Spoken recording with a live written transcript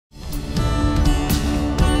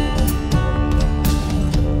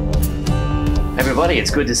everybody,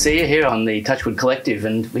 it's good to see you here on the Touchwood Collective,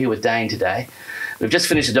 and we're here with Dane today. We've just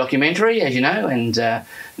finished a documentary, as you know, and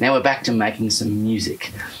now we're back to making some music,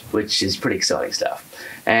 which is pretty exciting stuff.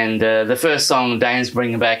 And the first song Dane's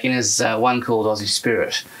bringing back in is one called Aussie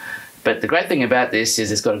Spirit. But the great thing about this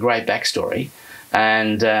is it's got a great backstory,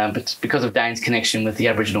 and but because of Dane's connection with the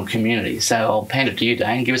Aboriginal community. So I'll hand it to you,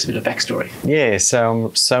 Dane. Give us a bit of backstory. Yeah, so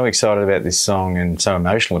I'm so excited about this song and so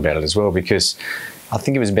emotional about it as well, because I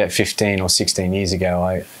think it was about 15 or 16 years ago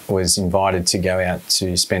I was invited to go out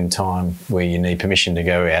to spend time where you need permission to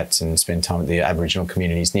go out and spend time with the Aboriginal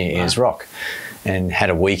communities near Ayers Rock, and had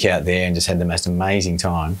a week out there and just had the most amazing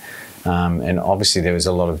time. And obviously there was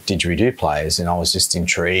a lot of didgeridoo players, and I was just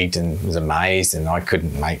intrigued and was amazed, and I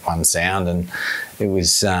couldn't make one sound, and it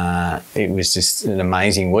was just an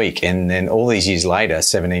amazing week. And then all these years later,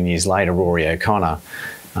 17 years later, Rory O'Connor,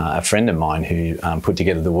 a friend of mine who put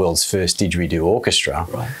together the world's first didgeridoo orchestra,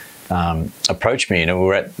 approached me, and we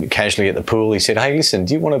were casually at the pool. He said, "Hey, listen,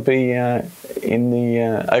 do you want to be in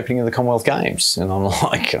the opening of the Commonwealth Games?" And I'm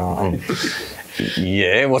like,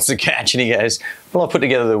 yeah, what's the catch? And he goes, "Well, I put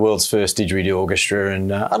together the world's first didgeridoo orchestra,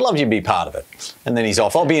 and I'd love you to be part of it." And then he's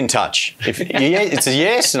off. "I'll be in touch." It's a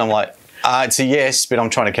yes. And I'm like, it's a yes, but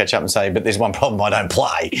I'm trying to catch up and say, but there's one problem, I don't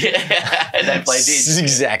play. Yeah, I don't play dids.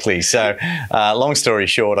 Exactly. So long story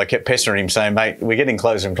short, I kept pestering him saying, "Mate, we're getting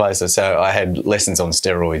closer and closer." So I had lessons on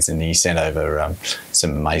steroids, and he sent over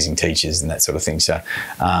some amazing teachers and that sort of thing. So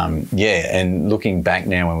yeah, and looking back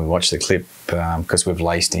now when we watch the clip, because we've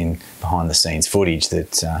laced in behind the scenes footage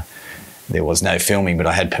that there was no filming, but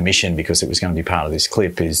I had permission because it was going to be part of this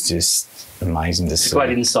clip, is just amazing to see. It's a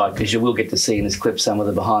great insight, because you will get to see in this clip some of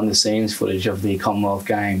the behind-the-scenes footage of the Commonwealth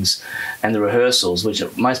Games and the rehearsals, which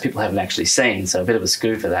most people haven't actually seen, so a bit of a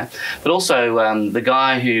scoop for that. But also the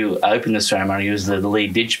guy who opened the ceremony was the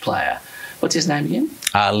lead didge player. What's his name again?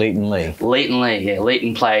 Leighton Lee. Leighton Lee, yeah.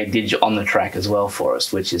 Leighton played didge on the track as well for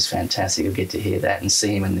us, which is fantastic. You'll get to hear that and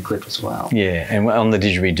see him in the clip as well. Yeah, and on the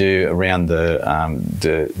didgeridoo around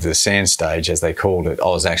the sand stage, as they called it, I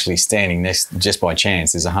was actually standing next, just by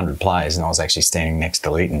chance, there's 100 players, and I was actually standing next to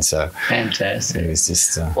Leighton, so... Fantastic. It was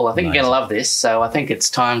just well, I think amazing. You're going to love this, so I think it's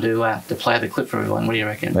time to play the clip for everyone. What do you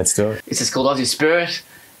reckon? Let's do it. This is called Aussie Spirit,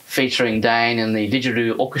 featuring Dane and the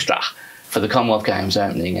Didgeridoo Orchestra for the Commonwealth Games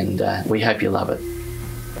opening, and we hope you love it.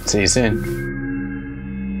 See you soon.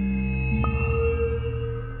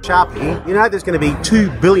 Sharpie, you know there's going to be 2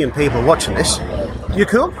 billion people watching this. You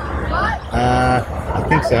cool? I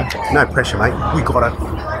think so. No pressure, mate. We got it.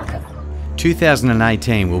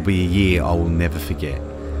 2018 will be a year I will never forget.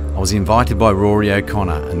 I was invited by Rory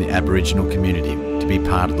O'Connor and the Aboriginal community to be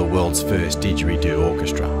part of the world's first didgeridoo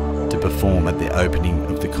orchestra to perform at the opening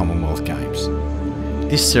of the Commonwealth Games.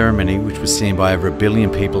 This ceremony, which was seen by over 1 billion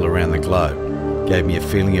people around the globe, gave me a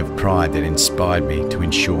feeling of pride that inspired me to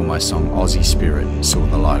ensure my song Aussie Spirit saw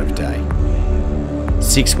the light of day.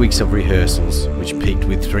 6 weeks of rehearsals, which peaked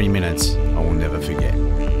with 3 minutes, I will never forget.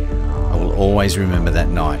 I will always remember that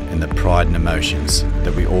night and the pride and emotions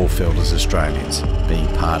that we all felt as Australians being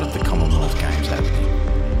part of the Commonwealth Games opening.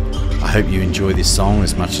 I hope you enjoy this song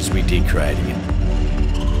as much as we did creating it.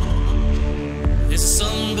 This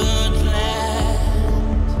sunburned land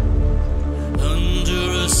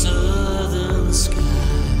under a southern sky.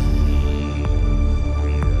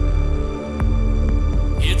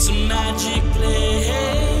 It's a magic place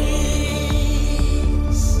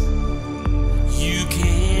you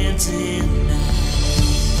can't deny.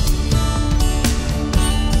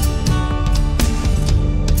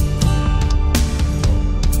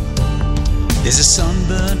 There's a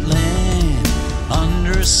sunburnt land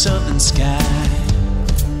under a southern sky.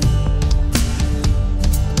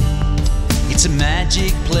 It's a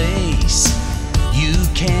magic place you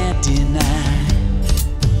can't deny.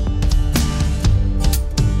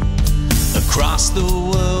 Across the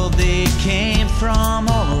world they came from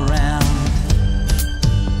all around.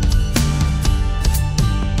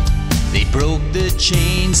 They broke the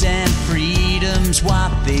chains and freedom's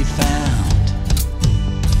what they found.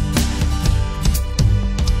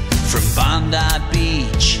 From Bondi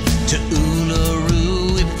Beach to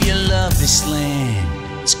Uluru, if you love this land,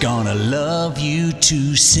 it's gonna love you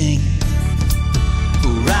to sing.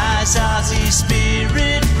 Rise, Aussie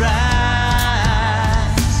spirit,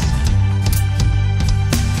 rise.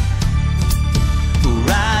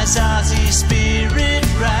 Rise, Aussie spirit,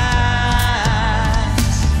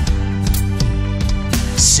 rise.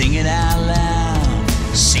 Sing it out loud,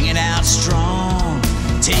 sing it out strong.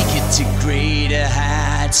 Take it to greater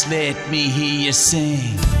heights, let me hear you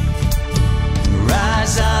sing.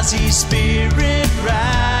 Rise, Aussie spirit,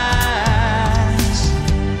 rise.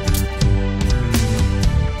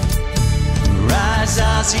 Rise,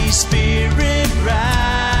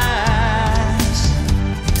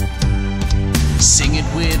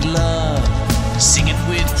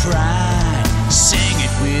 pride. Sing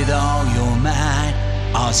it with all your might.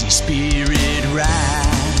 Aussie spirit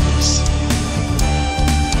rise.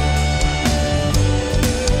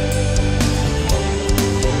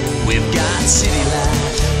 We've got city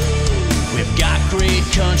life, we've got great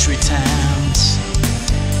country towns.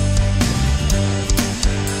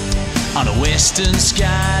 On a western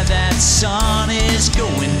sky, that sun is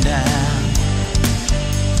going down.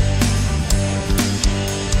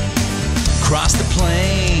 Across the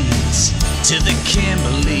plains to the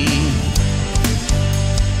Kimberley,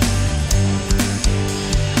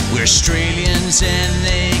 we're Australians and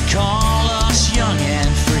they call us young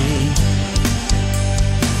and free.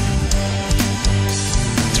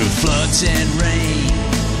 Through floods and rain,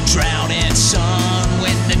 drought and sun,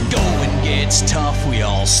 when the going gets tough, we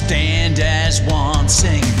all stand as one,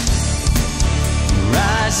 singing,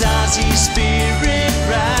 rise, Aussie spirit,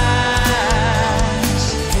 rise.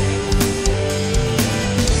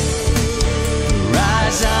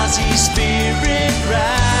 Rise, Aussie spirit,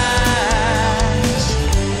 rise.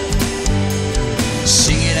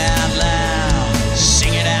 Sing it out loud,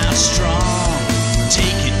 sing it out strong.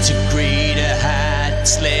 Take it to greater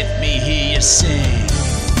heights, let me hear you sing.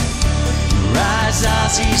 Rise,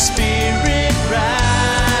 Aussie spirit.